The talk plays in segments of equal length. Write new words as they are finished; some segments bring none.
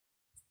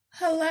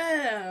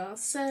Hello.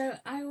 So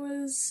I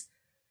was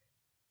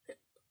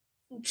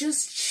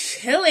just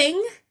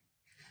chilling,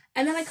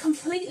 and then I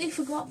completely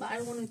forgot that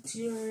I wanted to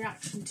do a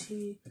reaction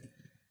to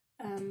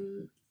I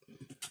can't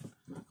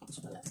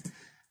spell it.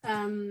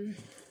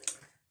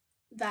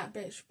 That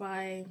Bitch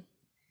by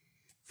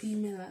B.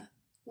 Miller.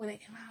 When it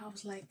came out, I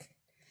was like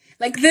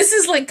this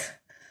is like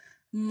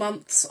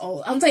months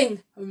old. I'm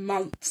saying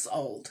months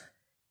old,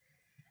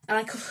 and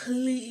I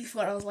completely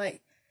forgot. I was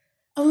like,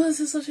 oh, this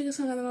is such a good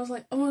song, and then I was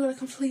like, oh my god, I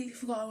completely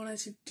forgot I wanted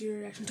to do a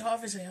reaction to it.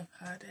 Obviously I've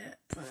heard it,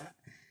 but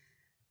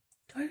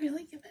do I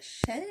really give a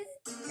shit?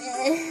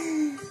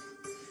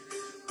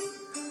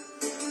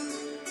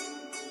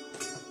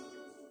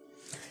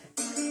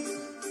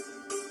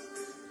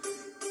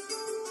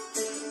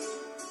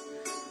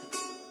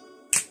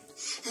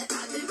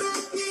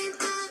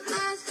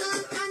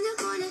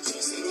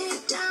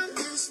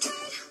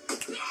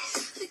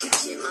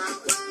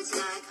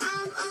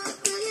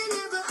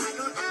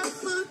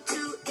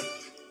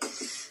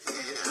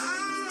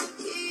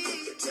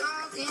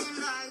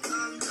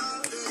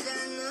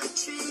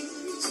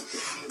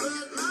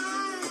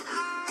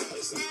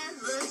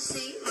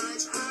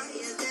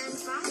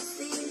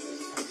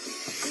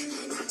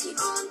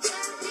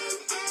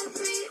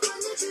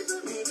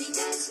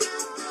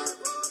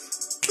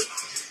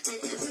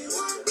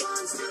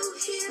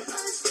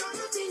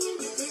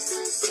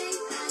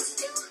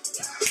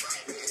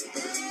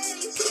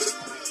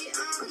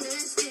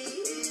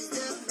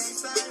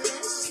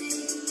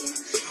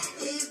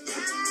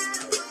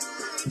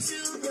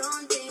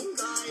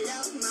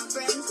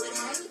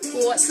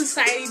 What's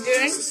society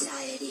doing?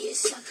 Society is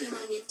sucking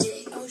on your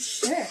dick. Oh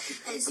shit.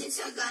 And since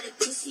I got a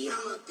pussy,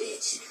 I'm a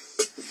bitch.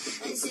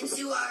 And since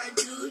you are a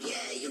dude,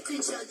 yeah, you can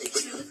tell the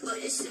truth. But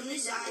as soon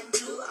as I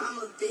do, I'm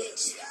a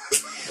bitch.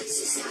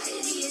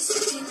 Society is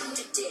sucking on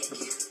your dick.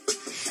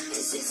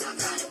 And since I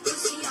got a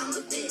pussy, I'm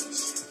a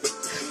bitch.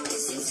 And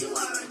since you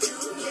are a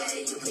dude, yeah,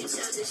 you can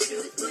tell the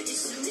truth. But as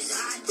soon as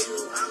I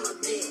do, I'm a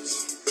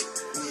bitch.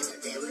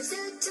 There was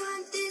a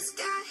time this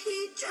guy,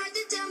 he tried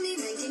to tell me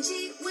men can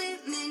cheat,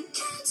 women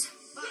can't.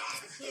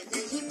 Yeah,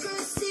 then he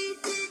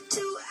proceeded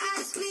to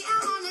ask me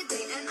out on a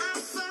date, and I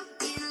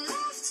fucking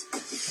laughed.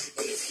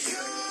 If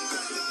you're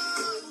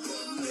a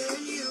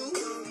woman, you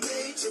were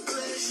made to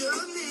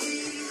pleasure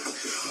me.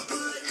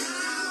 But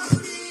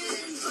out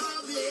in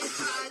public,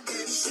 hide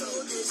them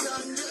shoulders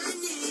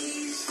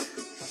underneath.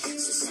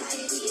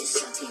 Society is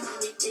sucking on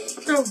your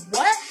dick. The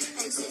what?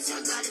 And since I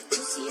got a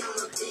pussy, I'm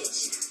a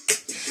bitch.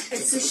 And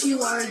since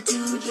you are a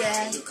dude,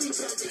 yeah.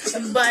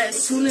 But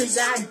as soon as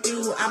I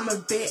do, I'm a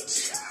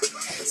bitch.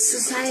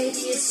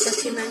 Society is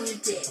sucking on your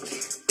dick.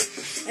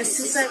 And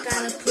since I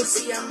got a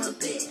pussy, I'm a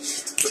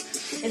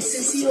bitch. And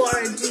since you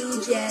are a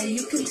dude, yeah,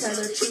 you can tell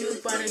the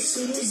truth. But as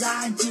soon as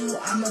I do,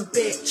 I'm a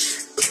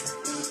bitch.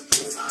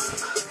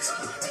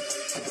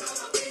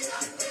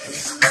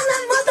 I'm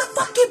that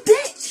motherfucking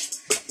bitch.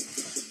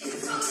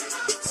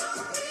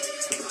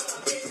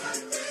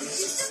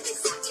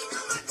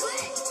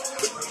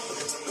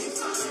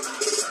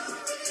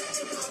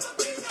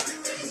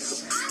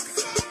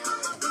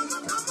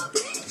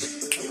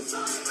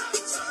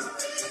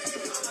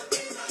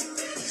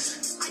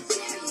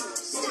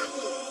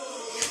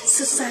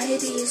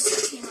 Society is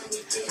sucking on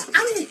your dick.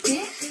 I'm a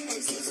dick.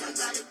 And since I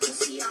got a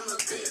pussy, I'm a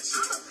bitch.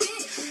 I'm a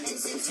bitch. And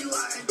since you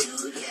are a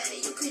dude, yeah,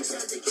 you can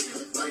tell the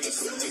truth. But as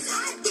soon as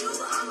I do,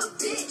 I'm a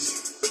bitch.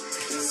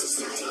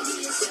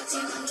 Society is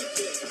sucking on your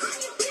dick.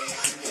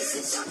 And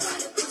since I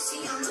got a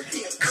pussy, I'm a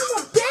bitch. I'm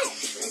a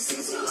bitch. And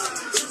since you are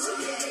a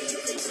dude, yeah, you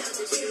can tell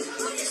the truth.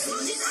 But as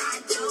soon as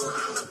I do,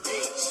 I'm a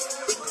bitch.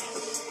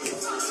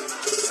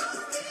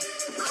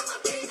 I'ma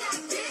be that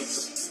bitch.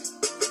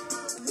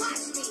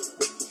 Watch me.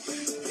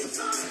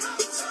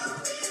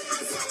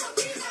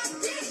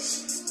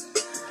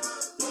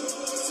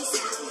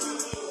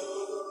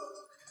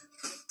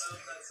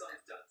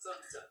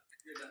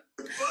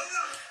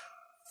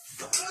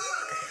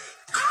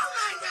 Oh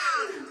my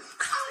god!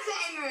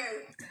 Banger!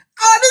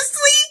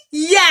 Honestly,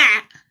 yeah.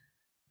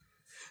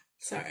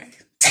 Sorry.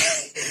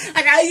 I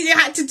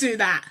had to do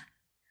that.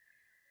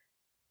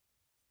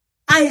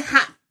 I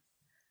had.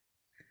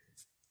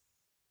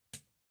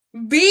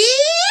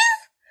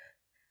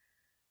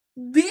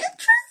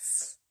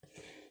 Beatrice?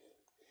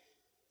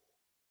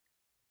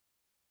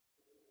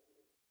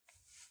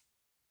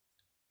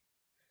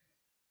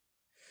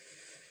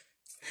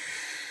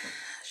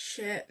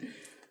 Shit.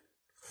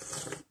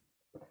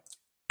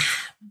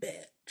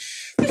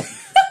 Bitch.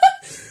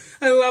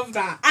 I love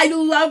that. I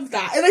love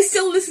that. And I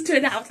still listen to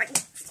it now. I was like,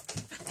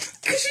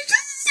 because she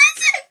just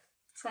says it.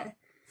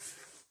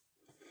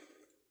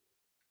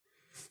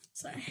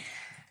 Sorry.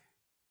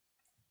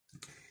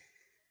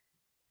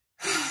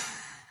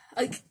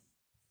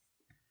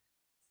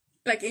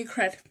 Like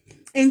incred.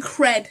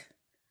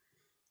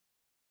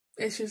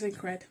 It's just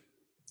incred.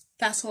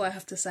 That's all I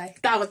have to say.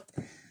 That was,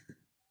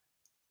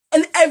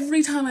 and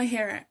every time I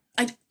hear it,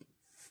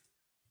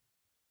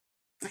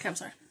 okay, I'm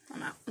sorry.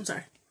 I'm out. I'm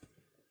sorry.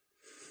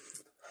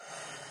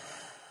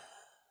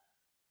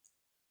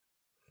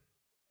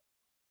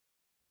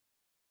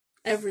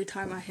 Every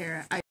time I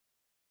hear it,